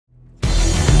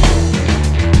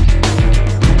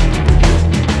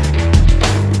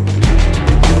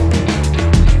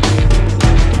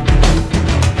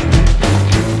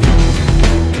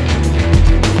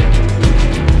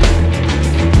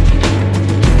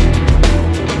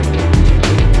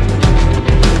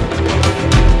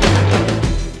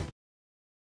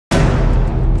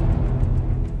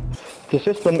The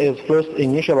system is first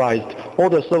initialized. All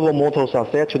the servo motors are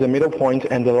set to the middle point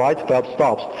and the light bulb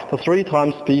stops. The 3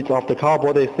 times speed of the car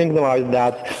body signalizes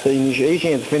that the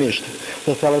initiation is finished.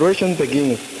 The acceleration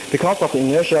begins. Because of the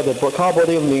inertia, the car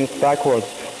body leans backwards,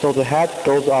 so the head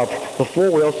goes up. The 4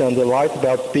 wheels and the light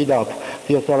bulb speed up.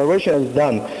 The acceleration is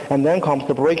done, and then comes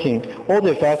the braking. All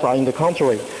the effects are in the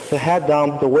contrary. The head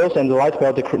down, the wheels and the light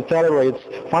bulb accelerates.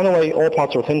 Finally, all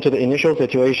parts return to the initial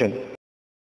situation.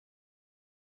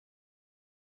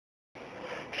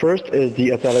 First is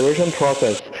the acceleration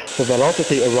process. The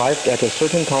velocity arrives at a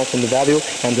certain constant value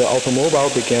and the automobile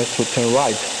begins to turn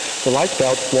right. The light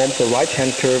bulb forms the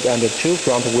right-hand curve and the 2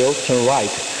 front wheels turn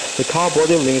right. The car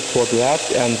body leans towards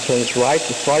left and turns right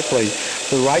slightly.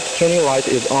 The right turning light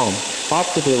is on.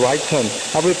 After the right turn,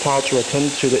 every part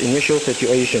returns to the initial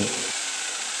situation.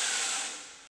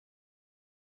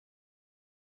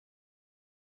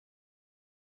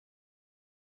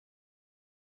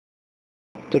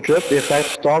 The drift effect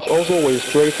starts also with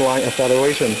straight line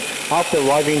acceleration. After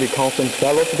arriving the constant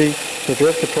velocity, the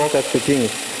drift process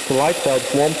begins. The light bulb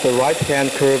forms the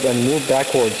right-hand curve and moves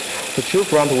backwards. The 2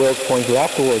 front wheels point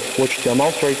leftwards, which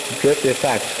demonstrates the drift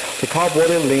effect. The car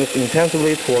body leans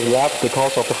intensively toward left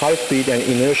because of the high speed and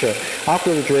inertia.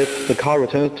 After the drift, the car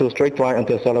returns to straight line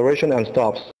until acceleration and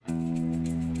stops.